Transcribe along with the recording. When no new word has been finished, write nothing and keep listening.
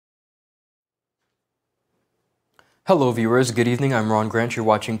Hello viewers, good evening. I'm Ron Grant. You're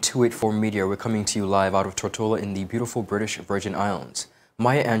watching 284 Media. We're coming to you live out of Tortola in the beautiful British Virgin Islands.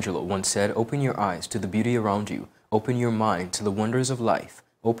 Maya Angelou once said, "Open your eyes to the beauty around you. Open your mind to the wonders of life.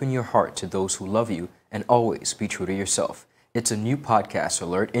 Open your heart to those who love you, and always be true to yourself." It's a new podcast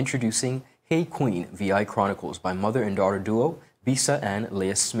alert introducing Hey Queen VI Chronicles by mother and daughter duo Bisa and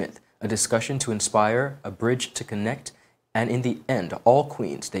Leah Smith. A discussion to inspire, a bridge to connect, and in the end, all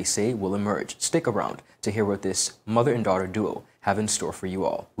queens, they say, will emerge. Stick around to hear what this mother and daughter duo have in store for you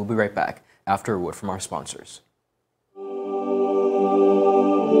all. We'll be right back after a word from our sponsors.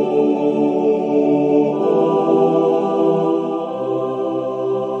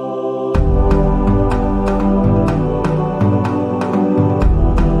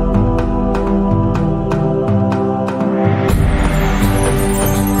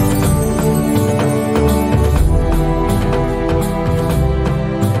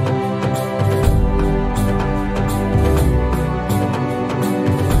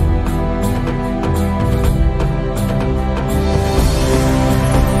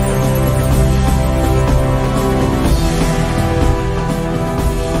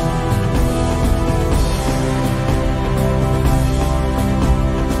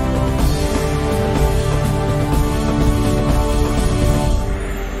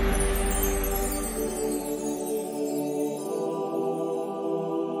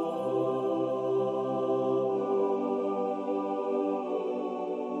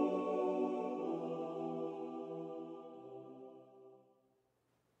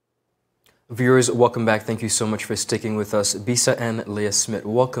 Viewers, welcome back. Thank you so much for sticking with us. Bisa and Leah Smith,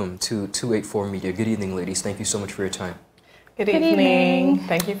 welcome to 284 Media. Good evening, ladies. Thank you so much for your time. Good evening.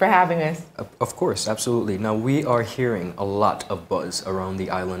 Thank you for having us. Of course, absolutely. Now, we are hearing a lot of buzz around the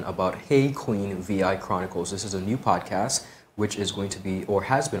island about Hey Queen VI Chronicles. This is a new podcast which is going to be, or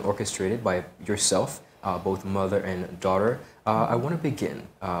has been orchestrated by yourself, both mother and daughter. I want to begin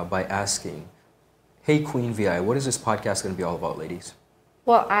by asking, Hey Queen VI, what is this podcast going to be all about, ladies?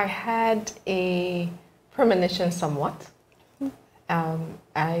 Well, I had a premonition somewhat.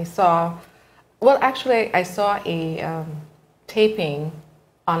 I saw a taping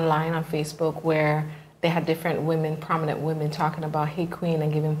online on Facebook where they had different women, prominent women, talking about Hey Queen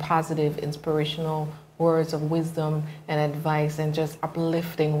and giving positive, inspirational words of wisdom and advice and just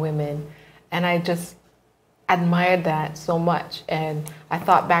uplifting women. And I just admired that so much. And I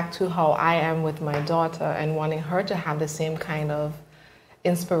thought back to how I am with my daughter and wanting her to have the same kind of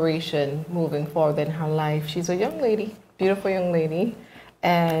inspiration moving forward in her life. She's a young lady, beautiful young lady,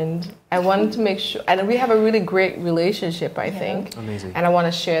 and I wanted to make sure, and we have a really great relationship, I think. Amazing. And I want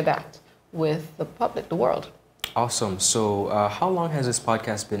to share that with the public, the world. Awesome. So how long has this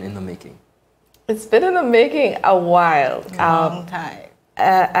podcast been in the making? It's been in the making a while. A long time.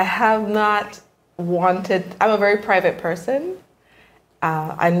 I have not wanted, I'm a very private person.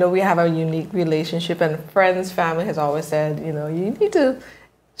 I know we have a unique relationship, and friends, family has always said, you know, you need to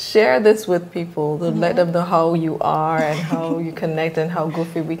share this with people to let them know how you are and how you connect and how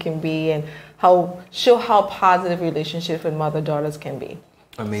goofy we can be and show how positive relationships with mother-daughters can be.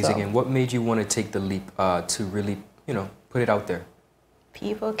 Amazing. So. And what made you want to take the leap to really, put it out there?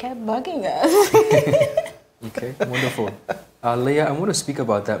 People kept bugging us. Okay, wonderful. Leah, I want to speak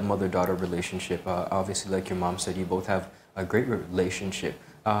about that mother-daughter relationship. Obviously, like your mom said, you both have a great relationship.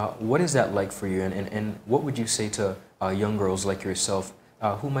 What is that like for you? And what would you say to young girls like yourself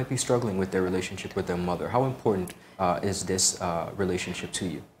who might be struggling with their relationship with their mother? How important is this relationship to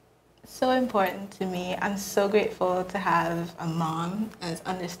you? So important to me. I'm so grateful to have a mom as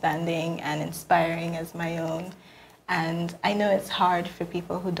understanding and inspiring as my own. And I know it's hard for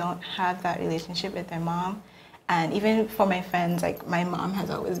people who don't have that relationship with their mom. And even for my friends, like my mom has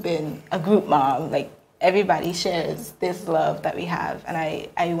always been a group mom. Like everybody shares this love that we have. And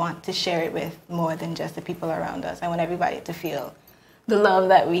I want to share it with more than just the people around us. I want everybody to feel the love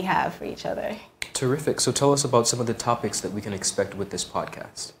that we have for each other. Terrific. So tell us about some of the topics that we can expect with this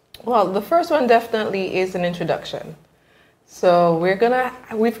podcast. Well, the first one definitely is an introduction. So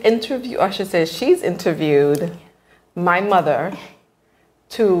she's interviewed my mother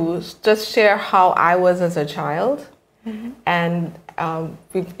to just share how I was as a child. Mm-hmm. And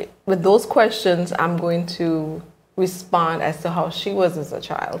with those questions, I'm going to respond as to how she was as a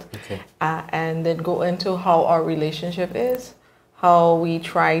child. Okay. And then go into how our relationship is, how we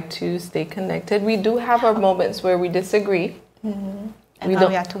try to stay connected. We do have our moments where we disagree. Mm-hmm. And how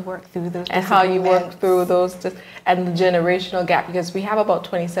we have to work through those and how you work through those, and the generational gap, because we have about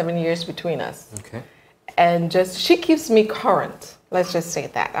 27 years between us. Okay. and just she keeps me current. Let's just say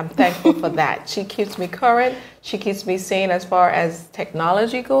that. I'm thankful for that. She keeps me current. She keeps me sane as far as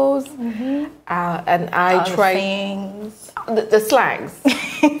technology goes. And I try things. The slangs.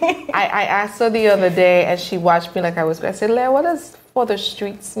 I asked her the other day, and she watched me like I was. I said, Leah, what does "for the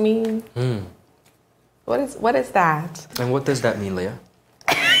streets" mean? What is that? And what does that mean, Leah?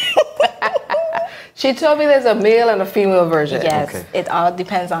 She told me there's a male and a female version. Yes, Okay. it all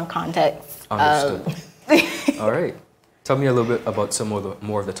depends on context. Understood. All right. Tell me a little bit about some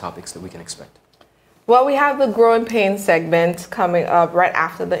more of the topics that we can expect. Well, we have the Growing Pains segment coming up right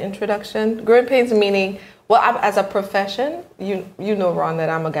after the introduction. Growing Pains meaning, well, as a profession, you know, Ron, that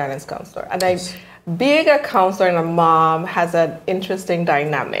I'm a guidance counselor. And being a counselor and a mom has an interesting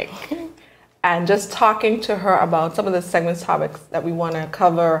dynamic. And just talking to her about some of the segment topics that we want to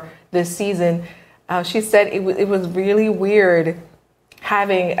cover this season, she said it was really weird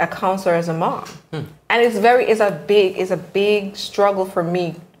having a counselor as a mom. And it's a big struggle for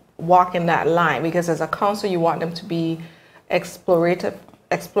me walking that line, because as a counselor you want them to be explorative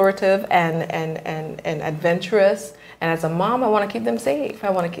and adventurous, and as a mom I want to keep them safe.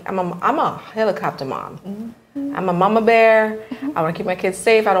 I'm a helicopter mom. I'm a mama bear. I want to keep my kids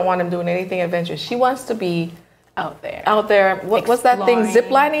safe. I don't want them doing anything adventurous. She wants to be out there. What's that thing?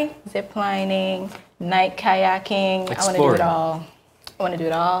 Ziplining? Ziplining, night kayaking. Exploring. I want to do it all. I want to do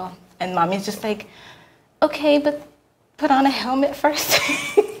it all. And mommy's just like, okay, but put on a helmet first.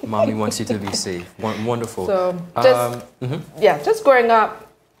 Mommy wants you to be safe. Wonderful. So just growing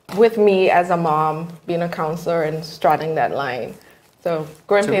up with me as a mom, being a counselor and straddling that line. So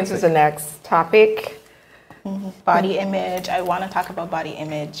growing pains is the next topic. Body image. I want to talk about body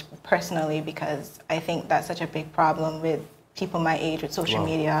image personally, because I think that's such a big problem with people my age with social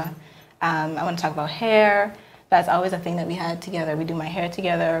media. I want to talk about hair. That's always a thing that we had together. We do my hair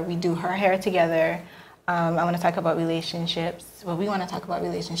together. We do her hair together. I want to talk about relationships. Well, we want to talk about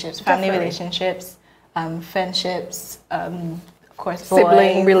relationships, family relationships, friendships, of course,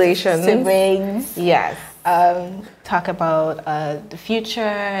 sibling relations. Siblings. Yes. Talk about the future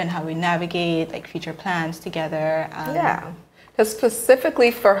and how we navigate like future plans together. Because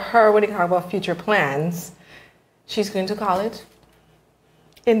specifically for her, when you talk about future plans, she's going to college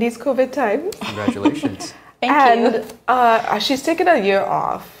in these COVID times. Congratulations. Thank you. She's taken a year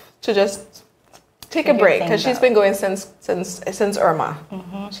off to just take a break, because she's been going since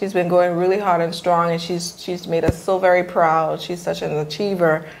Irma. She's been going really hard and strong, and she's made us so very proud. She's such an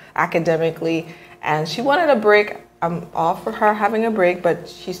achiever academically, and she wanted a break. I'm all for her having a break, but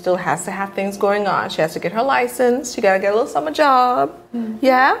she still has to have things going on. She has to get her license. She got to get a little summer job.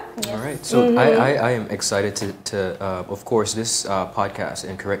 Yeah? Yes. All right. So I am excited to of course, this podcast,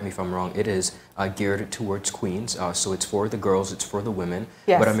 and correct me if I'm wrong, it is geared towards queens. So it's for the girls, it's for the women.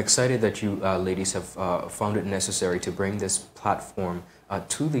 Yes. But I'm excited that you ladies have found it necessary to bring this platform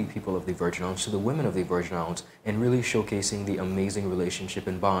to the people of the Virgin Islands, to the women of the Virgin Islands, and really showcasing the amazing relationship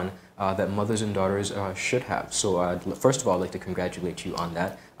and bond that mothers and daughters should have. So first of all, I'd like to congratulate you on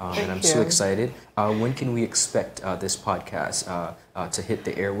that. And I'm so excited. When can we expect this podcast to hit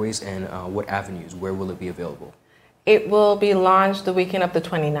the airways, and what avenues? Where will it be available? It will be launched the weekend of the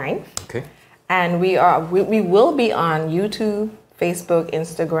 29th. Okay. And we will be on YouTube, Facebook,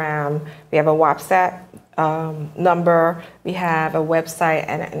 Instagram. We have a WhatsApp number. We have a website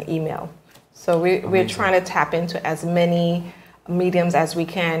and an email. So we're trying to tap into as many mediums as we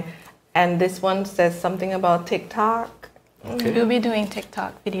can. And this one says something about TikTok. Okay. We'll be doing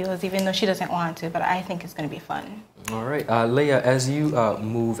TikTok videos, even though she doesn't want to, but I think it's going to be fun. All right. Leah, as you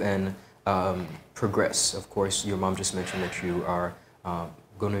move and progress, of course, your mom just mentioned that you are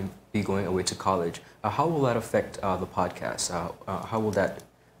going to be going away to college. How will that affect the podcast? How will that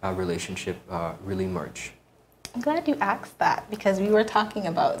relationship really merge? I'm glad you asked that, because we were talking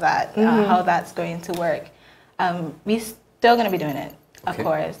about that, how that's going to work. We're still going to be doing it, of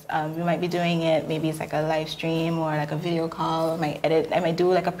course. We might be doing it, maybe it's like a live stream or like a video call. I might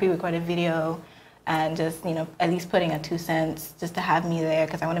do like a pre-recorded video, and just, you know, at least putting a 2 cents just to have me there,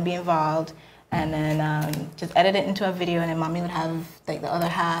 because I want to be involved. And then just edit it into a video, and then mommy would have like the other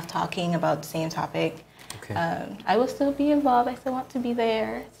half talking about the same topic. Okay. I will still be involved. I still want to be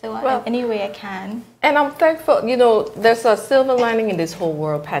there. So any way I can. And I'm thankful, you know, there's a silver lining in this whole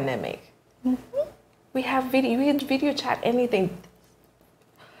world pandemic. We have video chat, anything.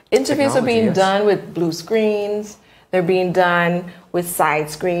 Interviews are being done with blue screens. They're being done with side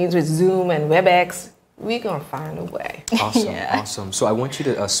screens, with Zoom and WebEx. We're going to find a way. Awesome, awesome. So I want you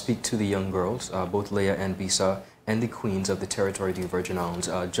to speak to the young girls, both Leah and Bisa, and the queens of the territory of the Virgin Islands,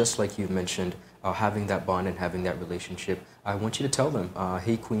 just like you mentioned, having that bond and having that relationship, I want you to tell them,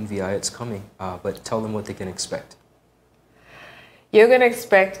 hey, Queen VI, it's coming, but tell them what they can expect. You're going to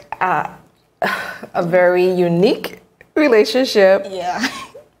expect a very unique relationship. Yeah.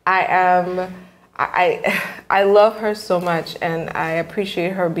 I love her so much, and I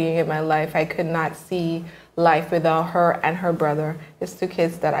appreciate her being in my life. I could not see life without her and her brother. It's 2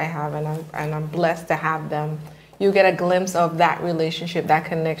 kids that I have, and I'm blessed to have them. You get a glimpse of that relationship, that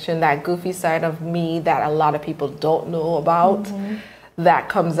connection, that goofy side of me that a lot of people don't know about. That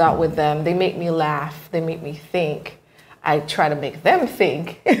comes out with them. They make me laugh. They make me think. I try to make them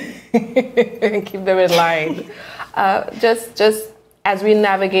think and keep them in line. Just as we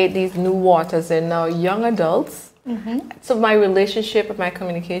navigate these new waters and now young adults, so my relationship and my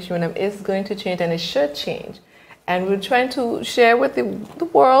communication with them is going to change, and it should change. And we're trying to share with the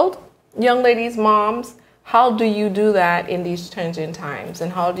world, young ladies, moms, how do you do that in these changing times?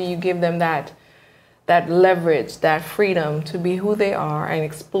 And how do you give them that leverage, that freedom to be who they are and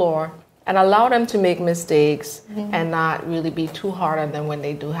explore, and allow them to make mistakes and not really be too hard on them when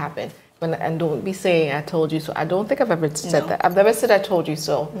they do happen. And don't be saying, I told you so. I don't think I've ever said that. I've never said I told you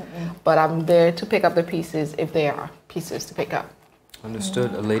so. But I'm there to pick up the pieces if there are pieces to pick up.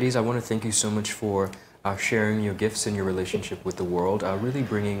 Understood. Ladies, I want to thank you so much for sharing your gifts and your relationship with the world, really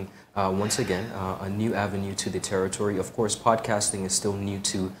bringing, once again, a new avenue to the territory. Of course, podcasting is still new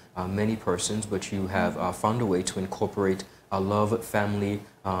to many persons, but you have found a way to incorporate love, family,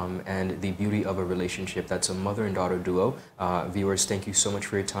 and the beauty of a relationship. That's a mother and daughter duo. Viewers, thank you so much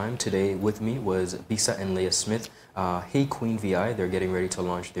for your time. Today with me was Bisa and Leah Smith. Hey Queen VI, they're getting ready to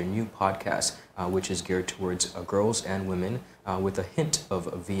launch their new podcast, which is geared towards girls and women with a hint of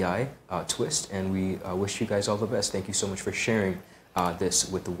a VI twist. And we wish you guys all the best. Thank you so much for sharing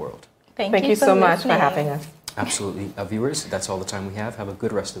this with the world. Thank you so much for having us. Absolutely. Viewers, that's all the time we have. Have a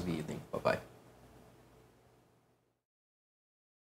good rest of the evening. Bye-bye.